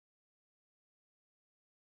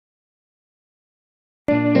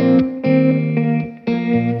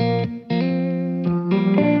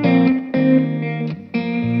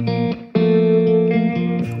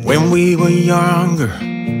younger,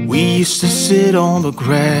 we used to sit on the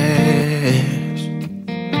grass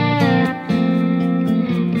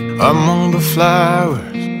among the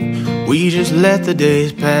flowers. We just let the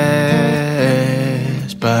days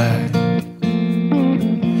pass by.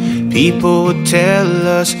 People would tell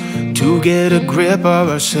us to get a grip of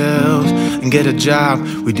ourselves and get a job.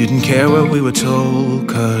 We didn't care what we were told,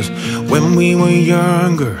 'cause when we were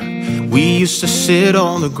younger, we used to sit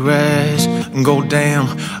on the grass and go, damn,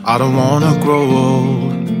 I don't wanna grow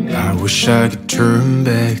old. I wish I could turn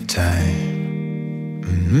back time.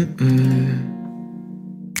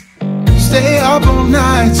 Stay up all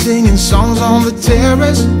night singing songs on the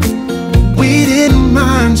terrace. We didn't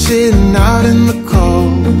mind sitting out in the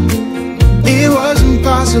cold. It wasn't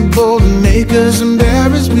possible to make us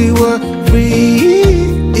embarrassed. We were free.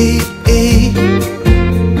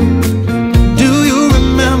 Do you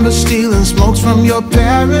remember stealing smokes from your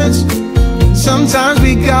parents? Sometimes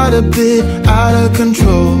we got a bit out of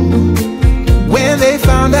control. When they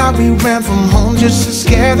found out we ran from home just to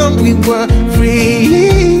scare them, we were free.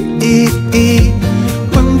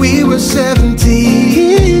 When we were 17.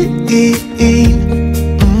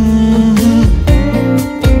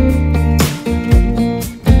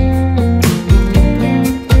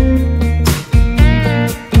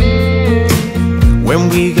 When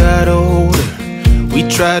we got older, we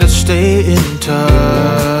tried to stay in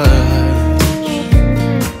touch,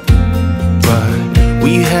 but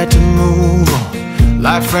we had to move on.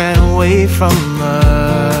 Life ran away from us.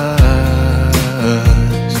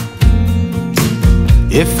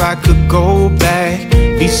 If I could go back,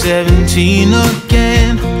 be 17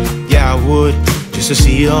 again, yeah, I would, just to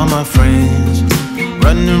see all my friends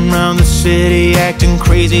running around the city, acting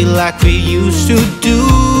crazy like we used to do.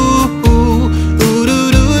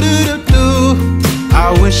 I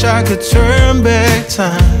wish I could turn back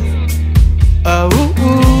time.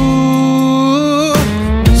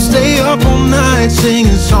 Stay up all night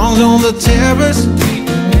singing songs on the terrace.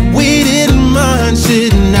 We didn't mind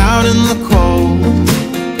sitting out in the cold.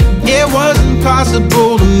 It wasn't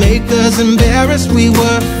possible to make us embarrassed. We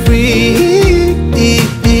were free.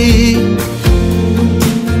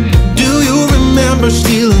 Do you remember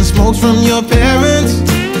stealing smokes from your parents?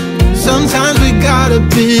 Sometimes we got a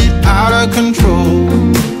bit out of control.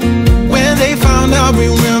 When they found out we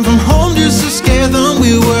ran from home just to scare them,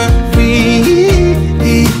 we were free.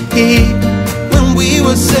 When we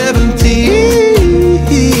were 17.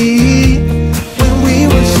 When we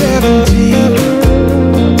were 17.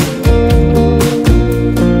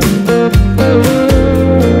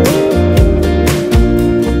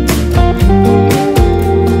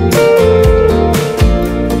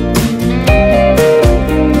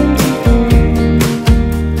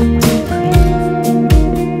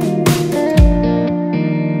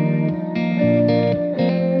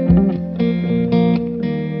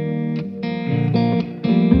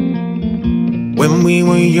 When we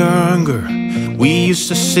were younger, we used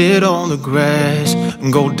to sit on the grass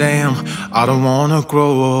and go, damn, I don't wanna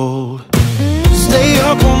grow old. Stay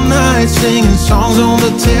up all night singing songs on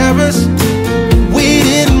the terrace. We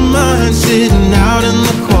didn't mind sitting out in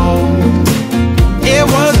the cold. It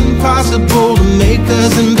wasn't possible to make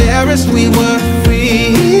us embarrassed. We were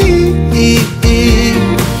free.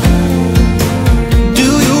 Do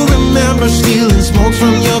you remember stealing smokes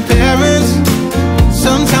from your parents?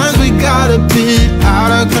 Sometimes we got a bit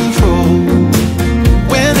out of control.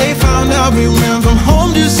 When they found out we ran from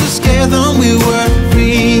home just to scare them, we were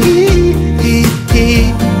free.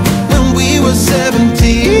 When we were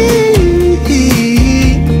 17.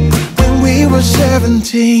 When we were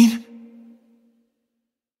 17.